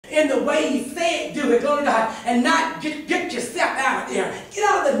in the way he said do it, glory to God, and not get yourself out of there. Get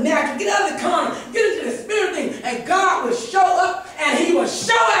out of the natural, get out of the carnal, get into the spirit thing, and God will show up and he will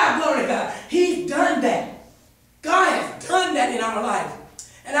show out, glory to God. He's done that. God has done that in our life.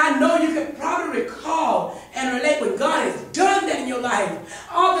 And I know you can probably recall and relate when God has done that in your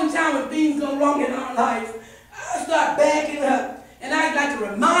life. Oftentimes when things go wrong in our life, I start backing up, and I'd like to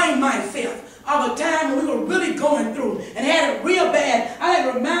remind myself of a time when we were really going through and had it real bad. I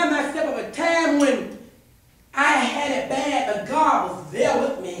like to remind myself of a time when I had it bad, but God was there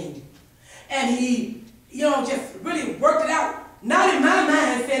with me. And he, just really worked it out. Not in my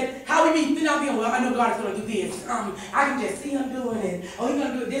mind said, how we be thinking, well, I know God is going to do this. I can just see him doing it. Oh, he's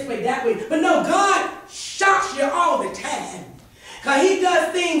going to do it this way, that way. But no, God shocks you all the time. Because he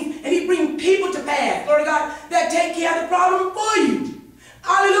does things and he brings people to pass, glory to God, that take care of the problem for you.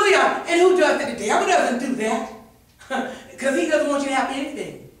 Hallelujah. And who does that? The devil doesn't do that. Because he doesn't want you to have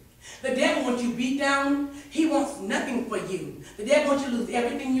anything. The devil wants you beat down. He wants nothing for you. The devil wants you to lose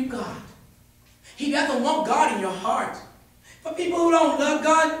everything you got. He doesn't want God in your heart. For people who don't love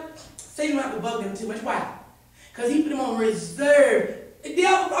God, Satan don't have to bug them too much. Why? Because he put them on reserve. The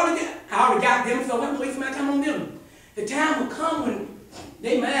devil probably did. I already got them, so I'm wasting my time on them. The time will come when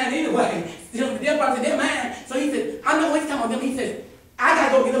they mine anyway. The devil probably said, they're mine. So he said, I'm not wasting time on them. He says, I got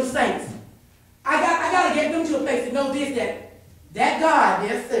to go get them saints. I got to get them to a place to know this, that God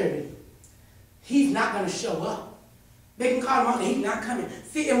they're serving, he's not going to show up. They can call him out, he's not coming.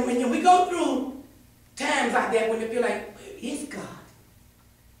 See, and when we go through times like that, when they feel like, it's God.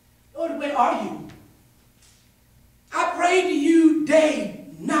 Lord, where are you? I pray to you day,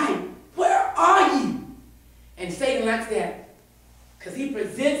 night. Where are you? And Satan likes that because he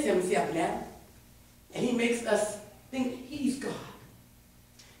presents himself now and he makes us think he's God.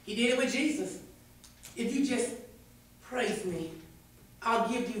 He did it with Jesus. If you just praise me, I'll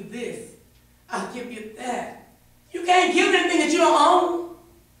give you this. I'll give you that. You can't give anything that you don't own.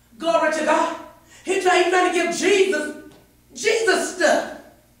 Glory to God. He's trying to give Jesus stuff.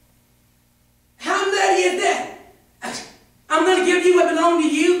 How nutty is that? I'm going to give you what belongs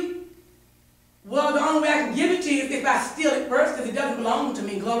to you. Well, the only way I can give it to you is if I steal it first, because it doesn't belong to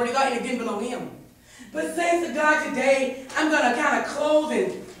me. Glory to God, and it didn't belong to him. But thanks to God today, I'm going to kind of close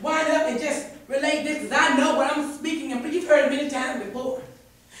and wind up and just relate this, because I know what I'm speaking, and you've heard it many times before.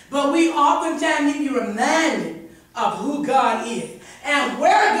 But we oftentimes need to be reminded of who God is and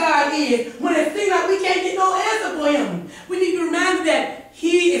where God is when it seems like we can't get no answer for him. We need to be reminded that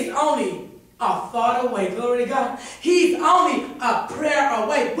he is only a thought away. Glory to God. He's only a prayer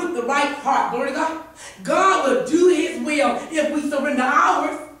away with the right heart. Glory to God. God will do his will if we surrender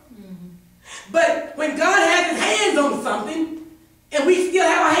ours. But when God has his hands on something and we still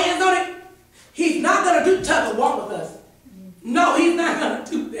have our hands on it, he's not going to do tug of war with us. No, he's not going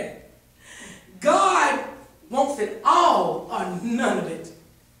to do that. God wants it all or none of it.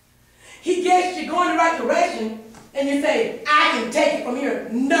 He gets you going the right direction and you say, I can take it from here.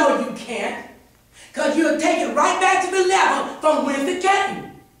 No, you can't. Because you'll take it right back to the level from whence it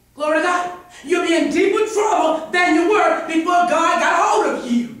came. Glory to God. You'll be in deeper trouble than you were before God got hold of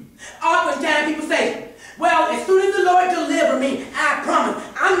you. Oftentimes people say, well, as soon as the Lord deliver me, I promise,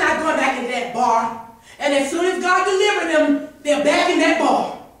 I'm not going back into that bar. And as soon as God delivered them, they're back in that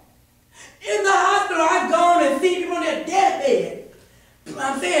bar. In the hospital, I've gone and seen people on their deathbed.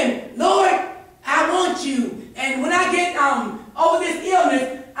 I'm saying, Lord, I want you. And when I get over this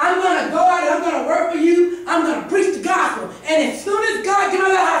illness, I'm going to go out and I'm going to work for you. I'm going to preach the gospel. And as soon as God gets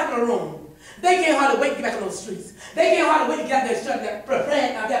out of the hospital room, they can't hardly wait to get back on those streets. They can't hardly wait to get out there shutting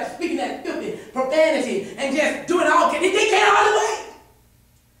that speaking that filthy profanity and just doing all. They can't hardly wait.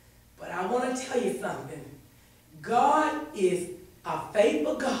 But I want to tell you something. God is a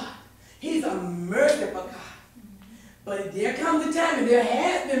faithful God. He's a merciful God. But there comes a time, and there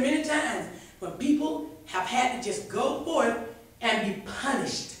has been many times, when people have had to just go forth and be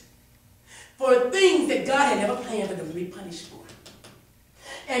punished for things that God had never planned for them to be punished for.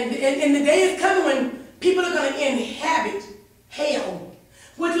 And the day is coming when people are going to inhabit hell,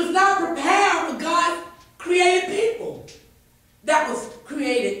 which was not prepared for God's created people. That was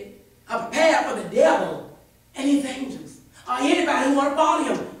created, prepared for the devil and his angels, or anybody who want to follow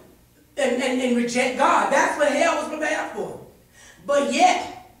him and reject God. That's what hell was prepared for. But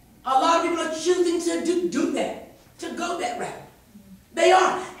yet, a lot of people are choosing to do that, to go that route. They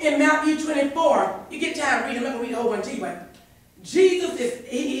are. In Matthew 24, you get time to read, I'm not going to read the whole one to you, but Jesus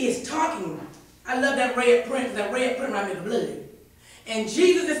is talking. I love that red print, because that red print reminds me of the blood. And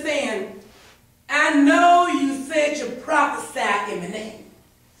Jesus is saying, I know you said you prophesied in my name.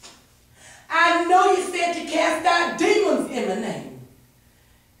 I know you said you cast out demons in my name.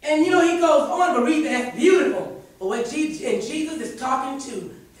 And you know, he goes on to read, that's beautiful. But what Jesus is talking to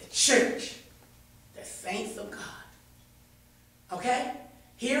the church, the saints of God. Okay?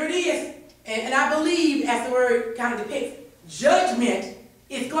 Here it is. And I believe, as the word kind of depicts, judgment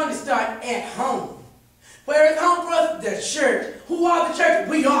is going to start at home. Where is home for us? The church. Who are the church?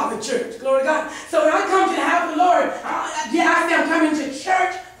 We are the church. Glory to God. So when I come to the house of the Lord, I say I'm coming to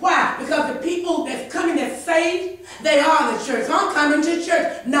church. Why? Because the people that's coming that's saved, they are the church. So I'm coming to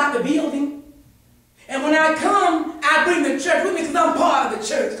church, not the building. And when I come, I bring the church with me because I'm part of the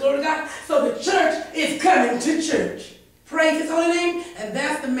church. Glory to God. So the church is coming to church. Praise His holy name. And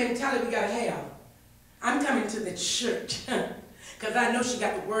that's the mentality we got to have. I'm coming to the church. Because I know she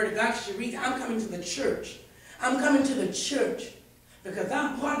got the word of God. She reads, I'm coming to the church. I'm coming to the church. Because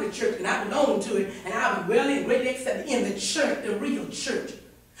I'm part of the church and I belong to it. And I'll be well and greatly accepted in the church, the real church.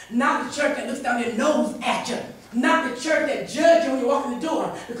 Not the church that looks down their nose at you. Not the church that judge you when you walk in the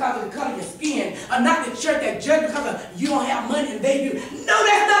door because of the color of your skin. Or not the church that judge because of you don't have money and they do. No,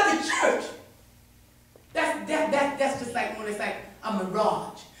 that's not the church. That's just like when it's like a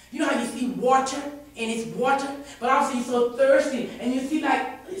mirage. You know how you see water and it's water, but obviously you're so thirsty and you see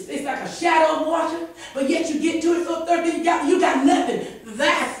like it's like a shadow of water, but yet you get to it so thirsty you got nothing.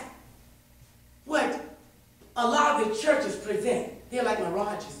 That's what a lot of the churches present. They're like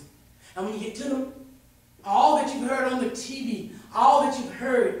mirages. And when you get to them, all that you've heard on the TV, all that you've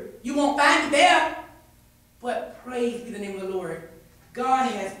heard, you won't find it there. But praise be the name of the Lord.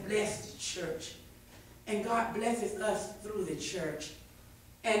 God has blessed the church. And God blesses us through the church.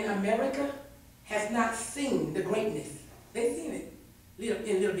 And America has not seen the greatness. They've seen it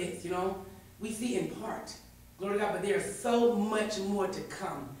in little bits, you know. We see in part. Glory to God, but there's so much more to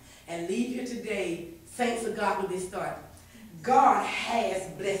come. And leave here today, saints of God, with this thought. God has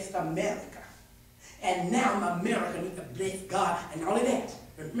blessed America. And now America needs to bless God. And not only that,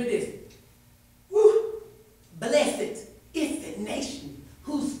 remember this. Woo, blessed is the nation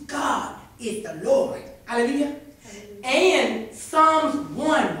whose God is the Lord. Hallelujah. And Psalms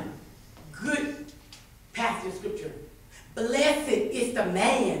 1, good passage of scripture. Blessed is the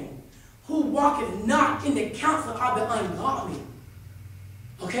man who walketh not in the counsel of the ungodly.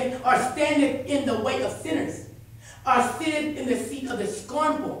 Okay? Or standeth in the way of sinners. Or sitteth in the seat of the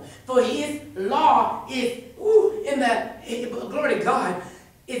scornful. For his law is, glory to God,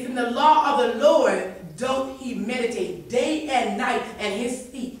 is in the law of the Lord, doth he meditate day and night, and his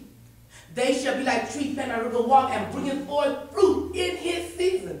feet, they shall be like trees planted by a river walk, and bringing forth fruit in his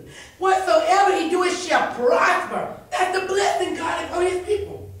season. Whatsoever he doeth shall prosper. That's the blessing God is on his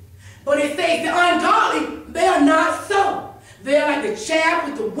people. But it says the ungodly, they are not so. They are like the chaff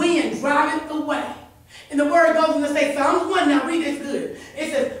with the wind driving away. And the word goes on to say, Psalms 1, now read this good.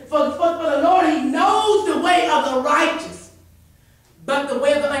 It says, for the Lord, he knows the way of the righteous, but the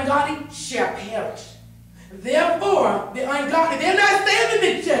way of the ungodly shall perish. Therefore, the ungodly, they're not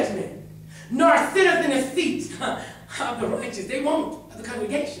standing in judgment, nor sitters in the seats of the righteous. They won't, of the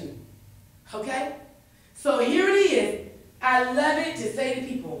congregation. Okay? So here it is. I love it to say to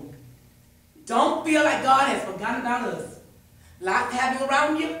people, don't feel like God has forgotten about us. Lots happening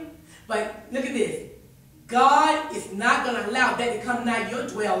around you, but look at this. God is not going to allow that to come nigh your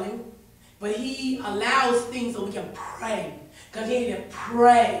dwelling, but he allows things so we can pray. Continue to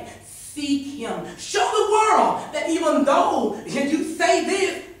pray. Seek him. Show the world that even though you say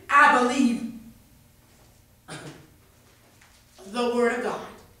this, I believe the word of God.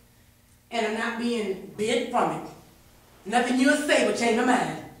 And I'm not being bent from it. Nothing you'll say will change my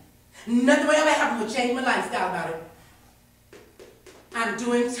mind. Nothing will ever happen will change my lifestyle about it. I'm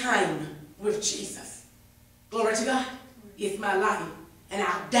doing time with Jesus. Glory to God. It's my life. And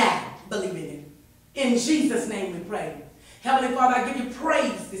I'll die believing it. In Jesus' name we pray. Heavenly Father, I give you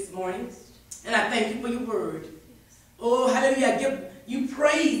praise this morning. And I thank you for your word. Oh, hallelujah. I give you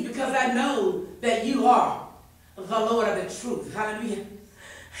praise because I know that you are the Lord of the truth. Hallelujah.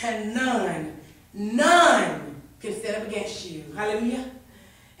 And none can stand up against you. Hallelujah.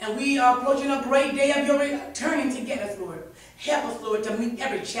 And we are approaching a great day of your returning to get us, Lord. Help us, Lord, to meet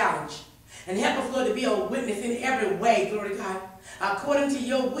every challenge. And help us, Lord, to be a witness in every way, glory to God, according to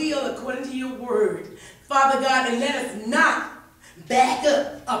your will, according to your word. Father God, and let us not back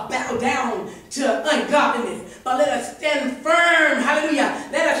up or bow down to ungodliness, but let us stand firm, hallelujah.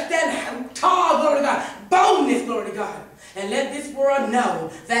 Let us stand tall, glory to God, boldness, glory to God. And let this world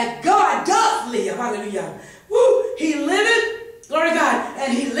know that God does live, hallelujah. Woo, he liveth, glory to God,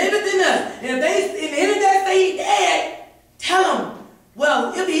 and he liveth in us. And if any that say he dead, tell them,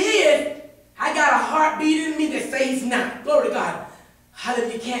 well, if he is, I got a heartbeat in me that says he's not. Glory to God.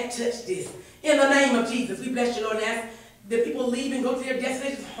 Hallelujah. You can't touch this. In the name of Jesus, we bless you, Lord, and ask the people leaving destination, go to their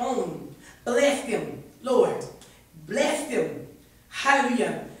destination home. Bless them, Lord. Bless them.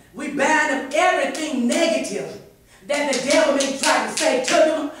 Hallelujah. We bind up everything negative that the devil may try to say to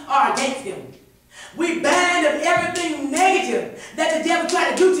them or against them. We bind up everything negative that the devil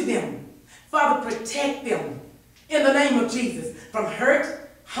tried to do to them. Father, protect them in the name of Jesus from hurt,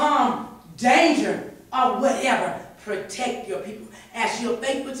 harm, danger, or whatever. Protect your people as you're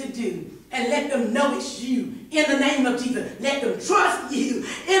faithful to do. And let them know it's you in the name of Jesus. Let them trust you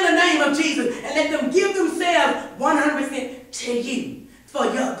in the name of Jesus. And let them give themselves 100% to you for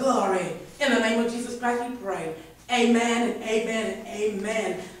your glory. In the name of Jesus Christ we pray. Amen and amen and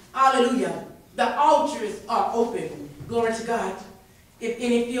amen. Hallelujah. The altars are open. Glory to God. If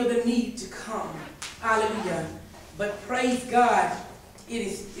any feel the need to come. Hallelujah. But praise God.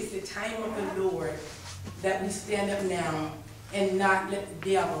 It's the time of the Lord that we stand up now and not let the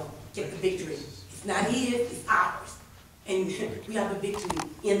devil get the victory. It's not his, it's ours. And we have the victory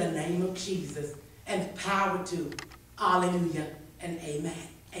in the name of Jesus. And power to. Hallelujah and amen.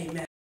 Amen.